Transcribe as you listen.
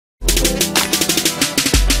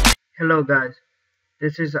Hello guys,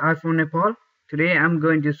 this is iPhone Nepal. Today I'm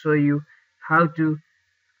going to show you how to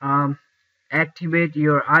um, activate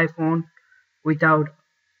your iPhone without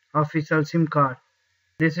official SIM card.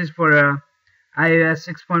 This is for iOS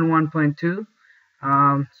 6.1.2.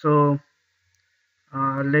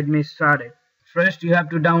 Let me start it. First you have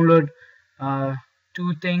to download uh,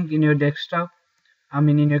 two things in your desktop,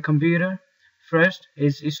 in your computer. First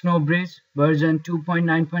is Snowbridge version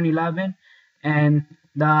 2.9.11 and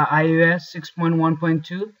the iOS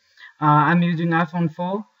 6.1.2. I'm using iPhone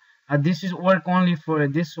 4. This is work only for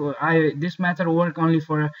this method work only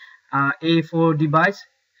for A4 device.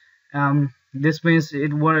 This means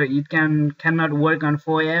cannot work on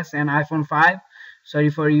 4S and iPhone 5. Sorry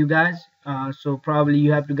for you guys. So probably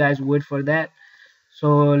you have to guys wait for that.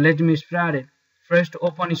 So let me start it. First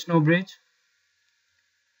open Snowbridge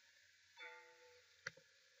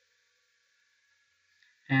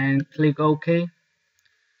and click OK.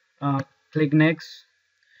 Click next.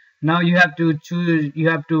 Now you have to choose, you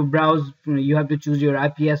have to browse, you have to choose your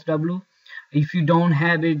IPSW. If you don't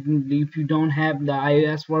have it, if you don't have the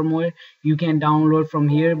iOS firmware, you can download from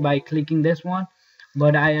here by clicking this one,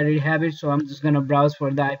 but I already have it, so I'm just gonna browse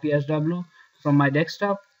for the IPSW from my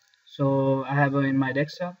desktop. So I have it in my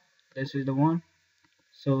desktop. This is the one.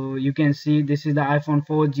 So you can see this is the iPhone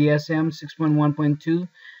 4 GSM 6.1.2.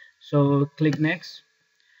 so click next.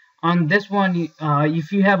 On this one,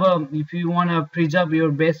 if you want to preserve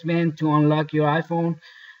your baseband to unlock your iPhone,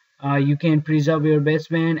 you can preserve your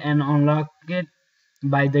baseband and unlock it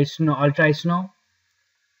by the ultra snow.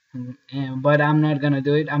 But I'm not gonna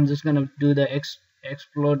do it. I'm just gonna do the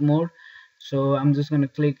export mode. So I'm just gonna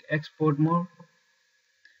click export mode.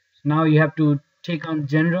 So now you have to click on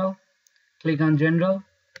general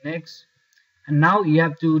next, and now you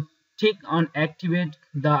have to tick on activate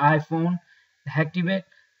the iPhone Hacktivate.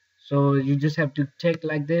 So you just have to tick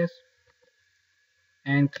like this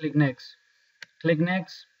and click next.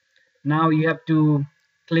 Now you have to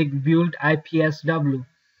click build IPSW.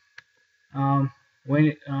 I'm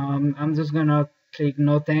just gonna click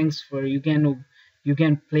no thanks. For you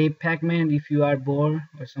can play Pac-Man if you are bored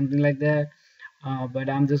or something like that, but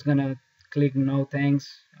I'm just gonna click no thanks.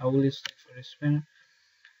 I will stay for a spin.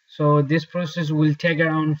 So this process will take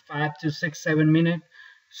around 5 to 6 7 minutes.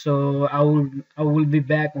 So I will be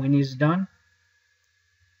back when it's done.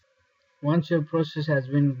 Once your process has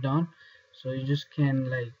been done, so you just can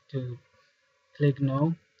like to click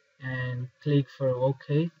no and click for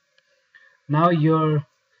OK. Now your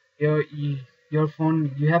your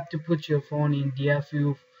phone, you have to put your phone in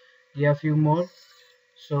DFU mode.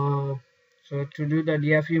 So to do the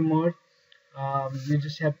DFU mode, you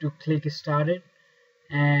just have to click started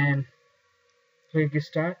and click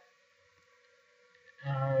start.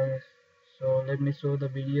 So let me show the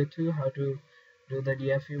video too how to do the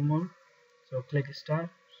DFU mode. So click start.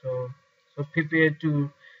 So prepare to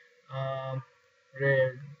um,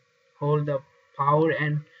 hold the power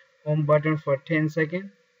and home button for 10 seconds.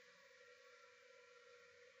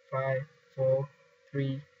 5 4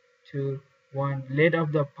 3 2 1. Let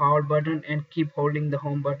off the power button and keep holding the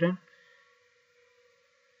home button.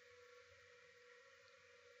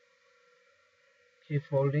 Keep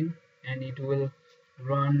holding and it will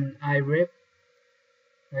run iRip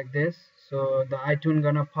like this. So the iTunes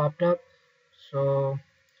gonna pop up, so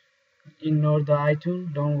ignore the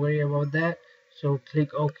iTunes, don't worry about that. So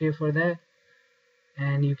click OK for that,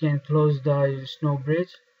 and you can close the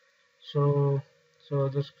Snowbridge. So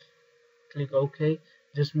just click OK,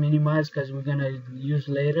 just minimize because we're gonna use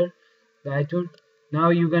later the iTunes. Now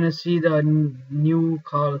you're gonna see the new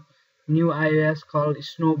iOS called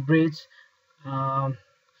Snowbridge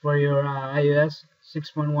for your iOS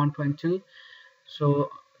 6.1.2. so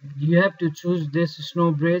you have to choose this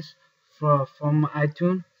Snowbridge from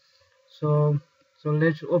iTunes. So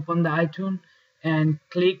let's open the iTunes and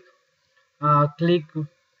click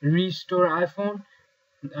restore iPhone.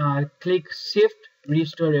 Click shift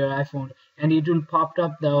restore your iPhone and it will pop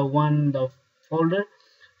up the folder.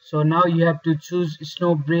 So now you have to choose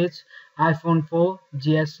Snowbridge iPhone 4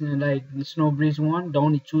 GS, like Snowbridge 1.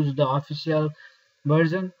 Don't choose the official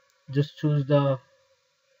version, just choose the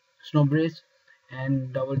Snowbridge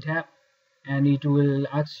and double tap, and it will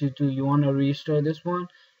ask you to you want to restore this one.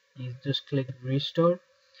 You just click restore,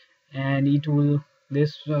 and it will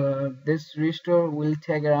this restore will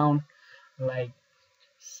take around like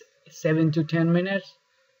 7 to 10 minutes.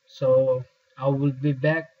 So I will be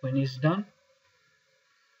back when it's done.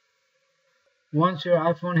 Once your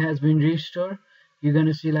iPhone has been restored, you're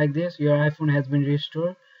gonna see like this, your iPhone has been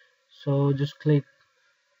restored. So just click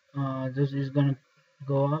this is gonna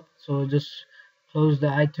go up. So just close the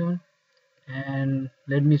iTunes and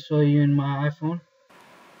let me show you in my iPhone.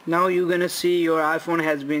 Now you're gonna see your iPhone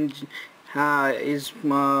has been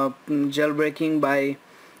jailbreaking by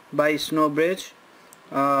Snowbridge.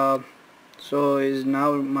 uh, so is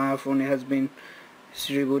now my iPhone has been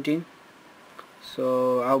rebooting.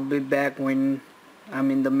 So I'll be back when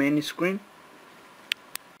I'm in the main screen.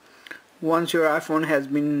 Once your iPhone has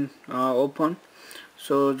been open,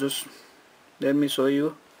 so just let me show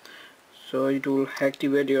you. So it will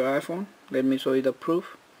activate your iPhone. Let me show you the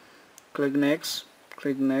proof. Click next,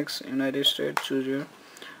 United States, choose your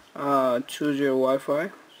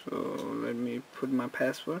Wi-Fi. So let me put my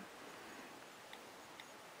password.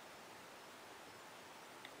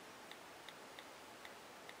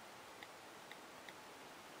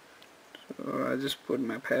 So I just put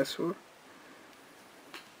my password.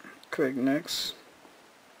 Click next.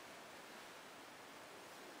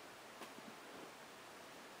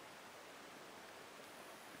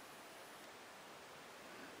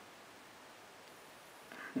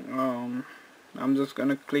 I'm just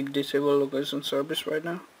gonna click disable location service right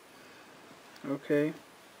now. Okay.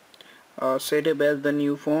 Set up as the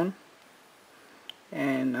new phone,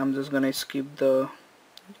 and I'm just gonna skip the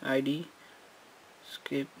ID.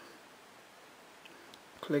 Skip.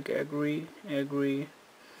 Click agree.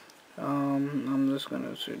 I'm just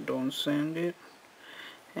gonna say don't send it,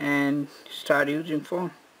 and start using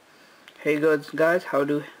phone. Hey guys,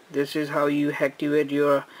 this is how you activate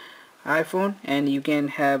your iPhone, and you can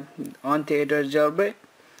have Untethered jailbreak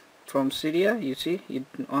from Cydia. You see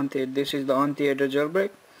it this is the Untethered jailbreak.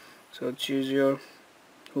 So choose your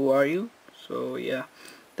who are you. So yeah,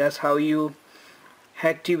 that's how you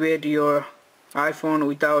activate your iPhone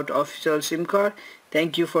without official SIM card.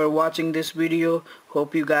 Thank you for watching this video.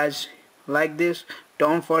 Hope you guys like this.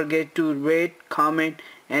 Don't forget to rate, comment,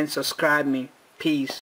 and subscribe me. Peace.